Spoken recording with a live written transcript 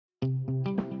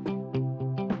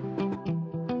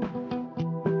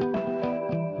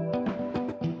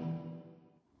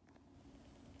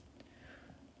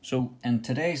So in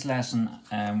today's lesson,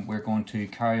 we're going to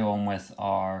carry on with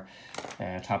our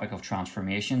topic of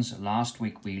transformations. Last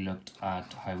week we looked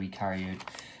at how we carry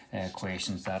out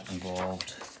questions that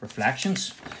involved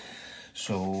reflections.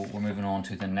 So we're moving on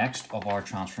to the next of our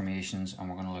transformations, and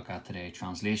we're going to look at today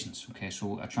translations. Okay,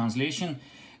 so a translation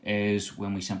is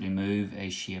when we simply move a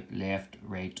shape left,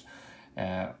 right,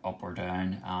 up or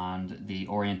down, and the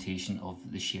orientation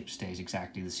of the shape stays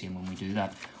exactly the same when we do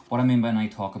that. What I mean by when I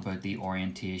talk about the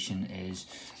orientation is,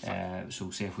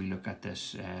 so say if we look at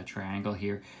this triangle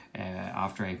here,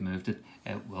 after I've moved it,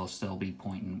 it will still be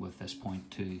pointing with this point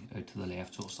out to the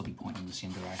left, so it'll still be pointing in the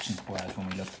same direction. Whereas when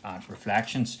we look at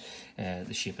reflections,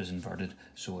 the shape is inverted,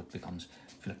 so it becomes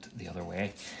flipped the other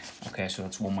way. Okay, so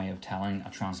that's one way of telling a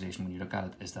translation when you look at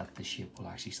it, is that the shape will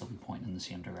actually still be pointing in the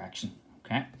same direction.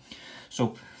 Okay,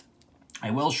 so I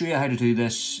will show you how to do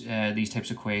this, these types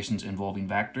of questions involving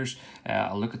vectors.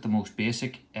 I'll look at the most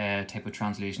basic type of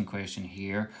translation question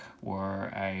here,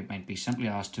 where I might be simply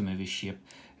asked to move a shape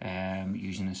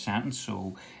using a sentence.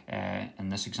 So in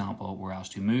this example, we're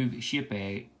asked to move shape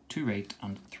A 2 right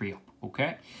and 3 up.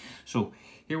 Okay, so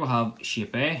here we'll have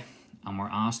shape A, and we're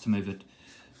asked to move it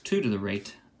 2 to the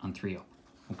right and 3 up.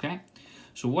 Okay,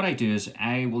 so what I do is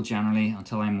I will generally,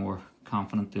 until I'm more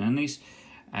confident doing these,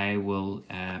 I will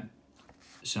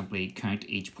simply count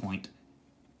each point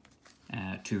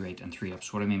 2 right and 3 up.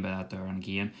 So what I mean by that there, and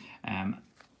again,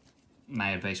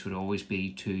 my advice would always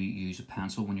be to use a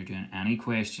pencil when you're doing any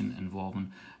question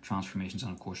involving transformations,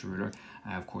 and of course a ruler.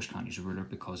 I of course can't use a ruler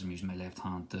because I'm using my left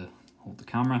hand to hold the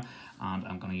camera, and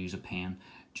I'm going to use a pen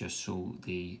just so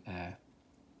the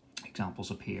examples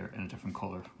appear in a different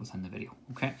color within the video.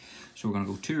 Okay, so we're going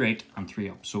to go 2 right and 3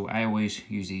 up. So I always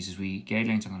use these as we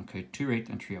guidelines. I'm going to count 2 right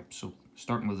and 3 up. So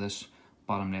starting with this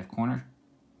bottom left corner,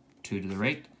 2 to the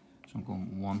right, so I'm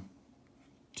going 1,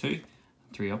 2,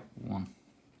 3 up, 1,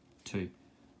 2,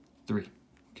 3.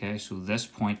 Okay, so this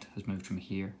point has moved from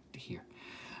here to here,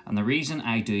 and the reason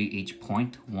I do each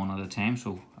point one at a time,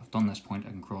 so I've done this point, I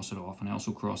can cross it off, and I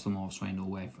also cross them off so I know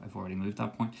where I've already moved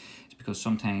that point. It's because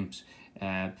sometimes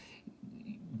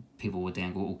people would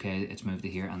then go, okay, it's moved to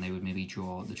here, and they would maybe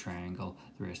draw the triangle,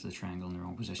 the rest of the triangle in the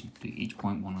wrong position. Do each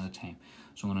point one at a time.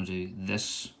 So I'm going to do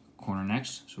this corner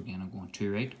next. So again, I'm going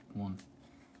 2 right, 1,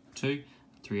 2,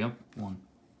 3 up, 1,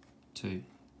 2,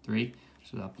 3.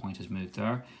 So that point has moved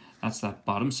there. That's that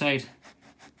bottom side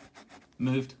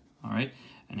moved. All right,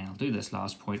 and then I'll do this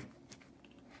last point,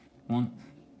 1,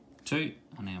 2,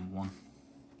 and then 1,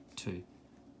 2,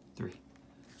 3.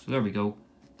 So there we go.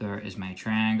 There is my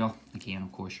triangle. Again,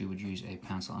 of course, you would use a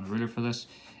pencil and a ruler for this.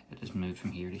 It has moved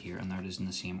from here to here, and there it is in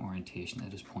the same orientation.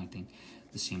 It is pointing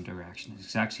the same direction. It's the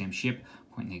exact same shape,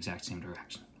 pointing the exact same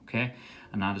direction. Okay,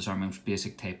 and that is our most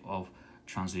basic type of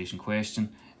translation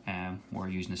question. We're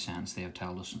using a sentence. They have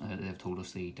told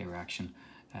us the direction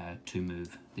to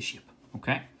move the shape.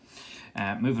 Okay.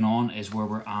 Moving on is where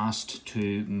we're asked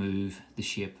to move the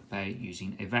shape by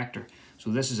using a vector.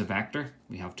 So this is a vector.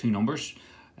 We have two numbers,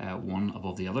 one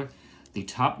above the other. The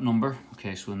top number,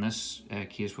 okay, so in this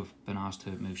case we've been asked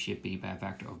to move shape B by a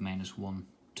vector of -1,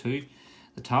 2.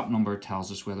 The top number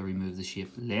tells us whether we move the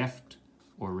shape left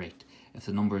or right. If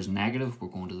the number is negative, we're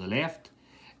going to the left.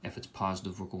 If it's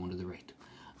positive, we're going to the right.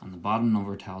 And the bottom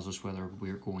number tells us whether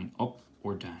we're going up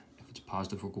or down. If it's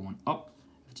positive, we're going up.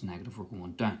 If it's negative, we're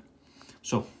going down.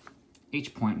 So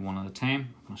each point one at a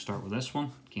time. I'm going to start with this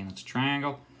one. Again, it's a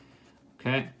triangle.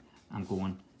 Okay, I'm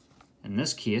going, in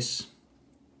this case,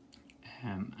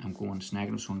 I'm going, it's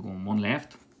negative, so I'm going 1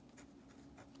 left.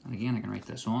 And again, I can write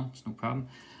this on, it's no problem.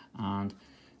 And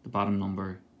the bottom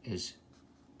number is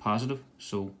positive,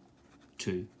 so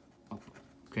 2 up.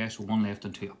 Okay, so 1 left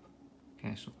and 2 up.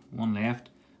 Okay, so 1 left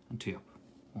and 2 up.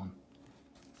 1,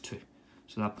 2.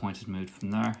 So that point has moved from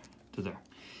there to there.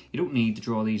 You don't need to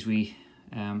draw these wee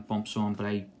bumps on, but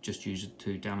I just use it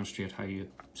to demonstrate how you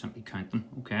simply count them.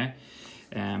 Okay,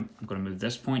 I'm going to move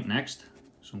this point next,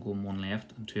 so I'm going 1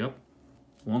 left and 2 up,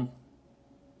 1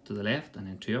 to the left, and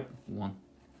then 2 up, 1,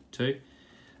 2,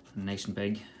 and nice and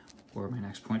big where my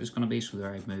next point is going to be. So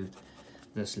there I've moved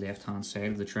this left hand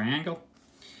side of the triangle,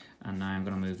 and now I'm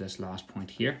going to move this last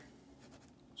point here.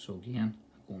 So again,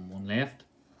 I'm going 1 left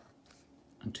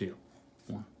and 2 up,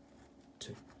 1,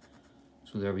 2.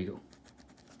 So there we go.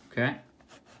 Okay,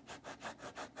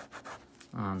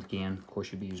 and again, of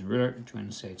course, you'll be using a ruler to join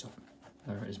the sides up.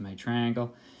 There is my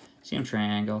triangle, same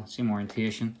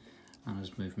orientation, and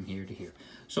it's moved from here to here.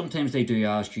 Sometimes they do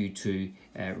ask you to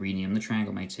rename the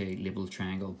triangle. Might say label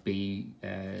triangle B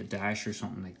dash or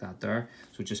something like that there.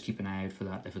 So just keep an eye out for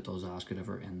that if it does ask it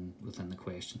ever within the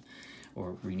question,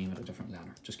 or rename it a different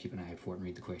letter. Just keep an eye out for it and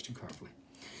read the question carefully.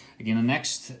 Again, the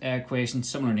next equation,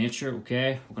 similar nature,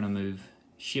 okay, we're going to move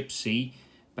shape C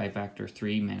by vector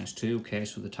 3 minus 2, okay,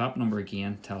 so the top number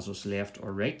again tells us left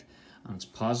or right, and it's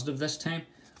positive this time,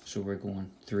 so we're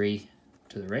going 3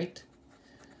 to the right,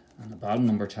 and the bottom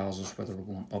number tells us whether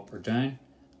we're going up or down,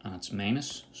 and it's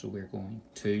minus, so we're going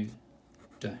 2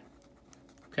 down,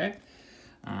 okay,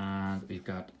 and we've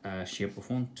got a shape of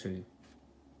 1, 2,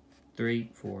 3,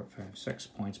 4, 5, 6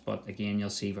 points, but again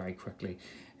you'll see very quickly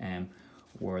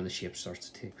where the shape starts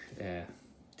to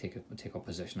take up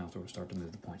position after we start to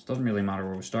move the points. Doesn't really matter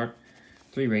where we start.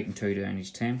 3 right and 2 down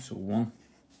each time. So 1,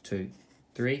 2,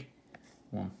 3,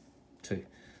 1, 2.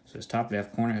 So this top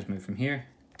left corner has moved from here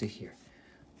to here.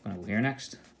 I'm going to go here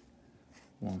next.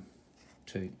 1,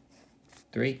 2,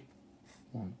 3,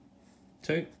 1,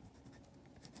 2.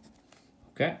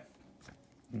 Okay.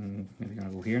 Maybe going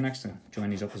to go here next and join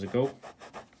these up as I go.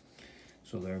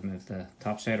 So there I've moved the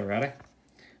top side already.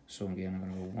 So again, I'm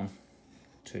going to go 1,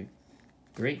 2,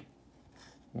 3,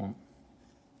 1,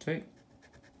 2.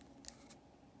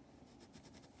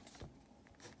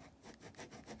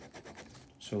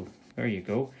 So there you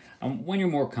go. And when you're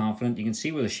more confident, you can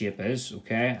see where the shape is,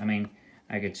 okay? I mean,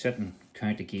 I could sit and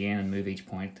count again and move each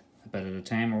point a bit at a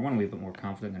time, or when I'm a wee bit more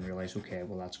confident and realise, okay,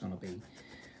 well that's going to be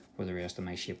where the rest of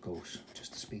my shape goes,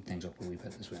 just to speed things up a wee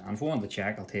bit as well. And if I want to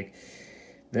check, I'll take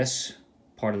this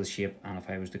part of the shape, and if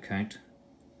I was to count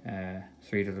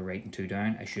 3 to the right and 2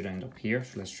 down, I should end up here.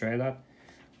 So let's try that.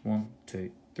 1,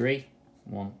 2, 3,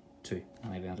 1, 2,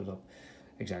 and I've ended up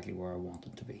exactly where I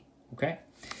wanted to be. Okay.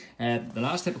 The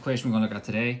last type of question we're going to look at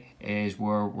today is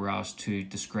where we're asked to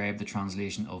describe the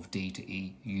translation of D to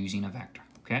E using a vector.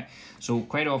 Okay. So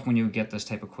quite often when you get this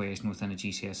type of question within a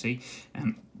GCSE,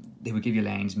 they would give you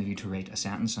lines maybe to write a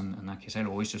sentence, and in that case I'd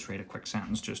always just write a quick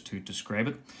sentence just to describe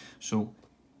it. So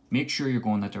make sure you're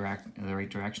going the right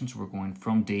direction. So we're going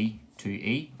from D to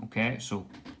E, okay? So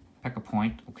pick a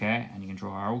point, okay? And you can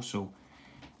draw arrows. So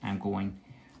I'm going,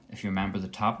 if you remember, the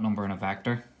top number in a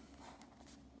vector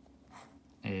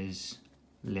is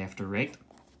left or right.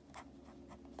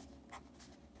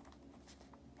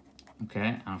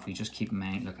 Okay, and if we just keep in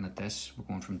mind looking at this, we're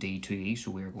going from D to E,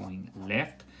 so we're going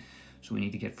left. So we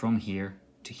need to get from here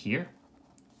to here.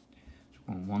 So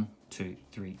we're going 1, 2,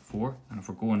 3, 4. And if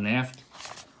we're going left,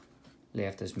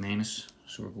 left is minus,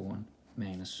 so we're going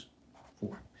minus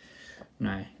 4.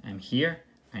 Now I'm here,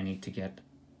 I need to get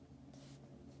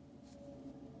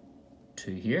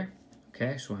to here,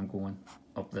 okay, so I'm going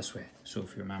up this way. So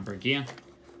if you remember again,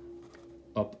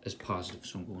 up is positive,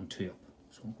 so I'm going 2 up.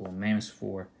 So I'm going minus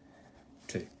 4,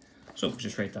 2. So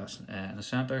just write that in the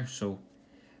center. So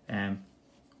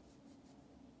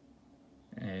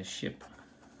shape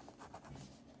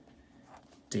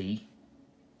D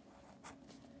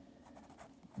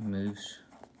moves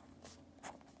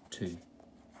to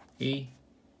E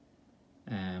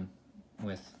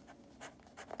with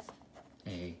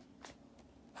a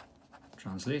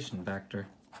translation vector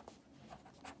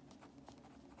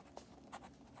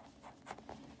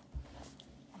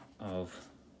of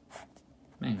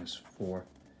minus 4,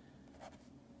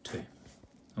 2.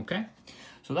 Okay,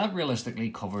 so that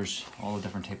realistically covers all the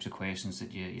different types of equations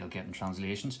that you'll get in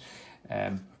translations.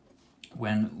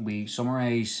 When we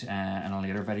summarise in a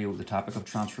later video the topic of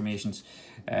transformations,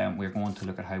 we're going to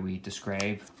look at how we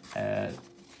describe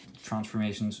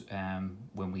transformations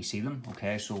when we see them.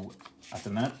 Okay, so at the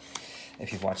minute,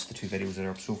 if you've watched the 2 videos that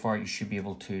are up so far, you should be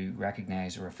able to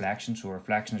recognise a reflection. So a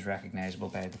reflection is recognisable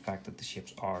by the fact that the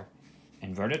shapes are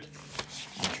inverted,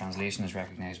 and translation is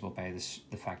recognisable by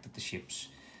the fact that the shapes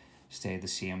stay the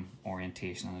same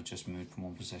orientation and it just moved from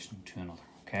one position to another.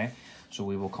 Okay, so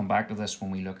we will come back to this when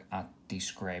we look at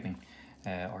describing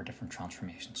our different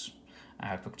transformations.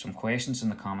 I've put some questions in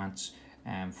the comments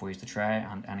for you to try,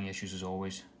 and any issues as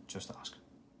always, just ask.